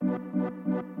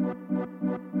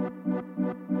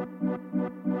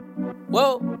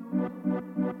Whoa.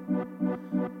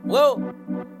 Whoa.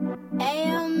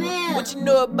 Ayo, man. What you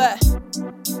know about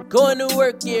going to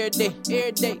work every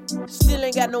day? Still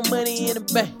ain't got no money in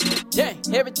the bank. Dang.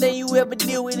 Everything you ever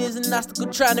deal with is an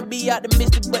obstacle. Trying to be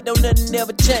optimistic, but don't nothing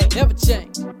ever change.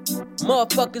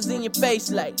 Motherfuckers in your face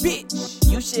like, bitch,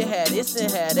 you should have this and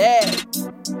have that.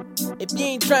 If you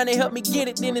ain't trying to help me get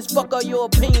it, then it's fuck all your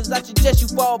opinions. I suggest you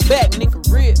fall back, nigga,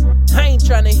 real. I ain't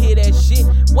trying to hear that shit.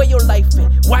 Where your life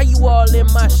at? Why you all in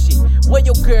my shit? Where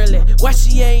your girl at? Why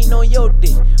she ain't on your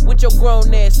dick? With your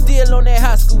grown ass still on that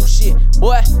high school shit.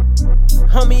 Boy,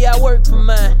 homie, I work for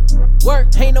mine.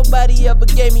 Work, ain't nobody ever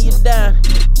gave me a dime.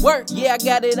 Work, yeah, I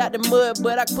got it out the mud,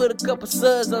 but I put a couple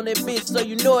suds on that bitch, so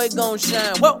you know it gon'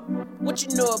 shine. Whoa, what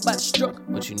you know about the struggle?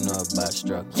 What you know about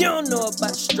struggle? You don't know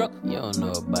about the struggle. You don't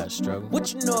know about struggle.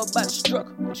 What you know about the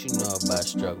struggle? What you know about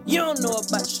struggle? You don't know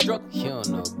about the struggle. You don't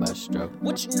know about struggle.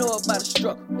 What you know about the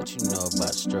struggle? What you know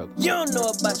about struggle? You don't know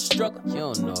about the struggle. You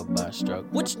don't know about struggle.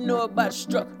 What you know about the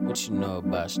struggle? What you know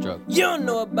about struggle? You don't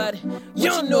know about it. You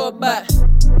don't know about it.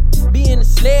 Being a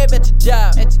slave at your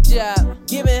job.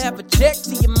 Giving half a check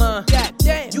to your mom. God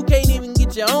damn. You can't even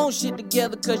get your own shit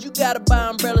together, cause you gotta buy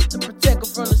umbrellas to protect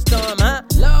her from the storm, huh?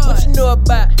 Lord. What you know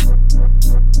about it?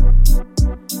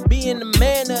 Being the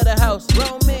man of the house.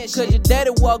 Grown man shit. Cause your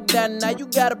daddy walked out, now you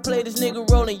gotta play this nigga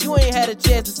role, and you ain't had a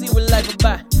chance to see what life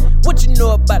about. What you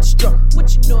know about the struggle?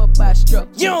 What you know about struggle?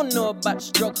 You don't know about the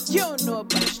struggle. You don't know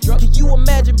about the struggle. Can you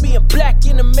imagine being black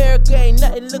in America? Ain't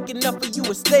nothing looking up for you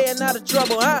and staying out of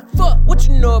trouble, huh? Fuck. What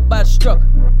you know about the struggle?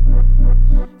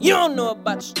 You don't know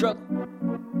about the struggle.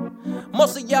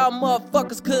 Most of y'all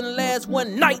motherfuckers couldn't last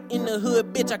one night in the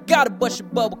hood, bitch. I gotta bust your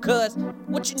bubble, cuz.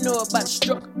 What you know about the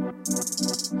struggle?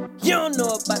 You don't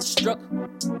know about the struggle.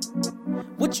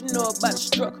 What you know about the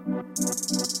struggle?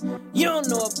 You don't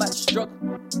know about the struggle.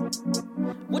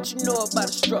 What you know about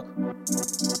the struggle?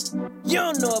 You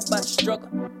don't know about the struggle.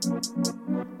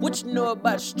 What you know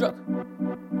about the struggle?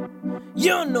 You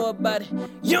don't know about it.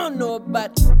 You don't know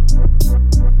about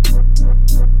it.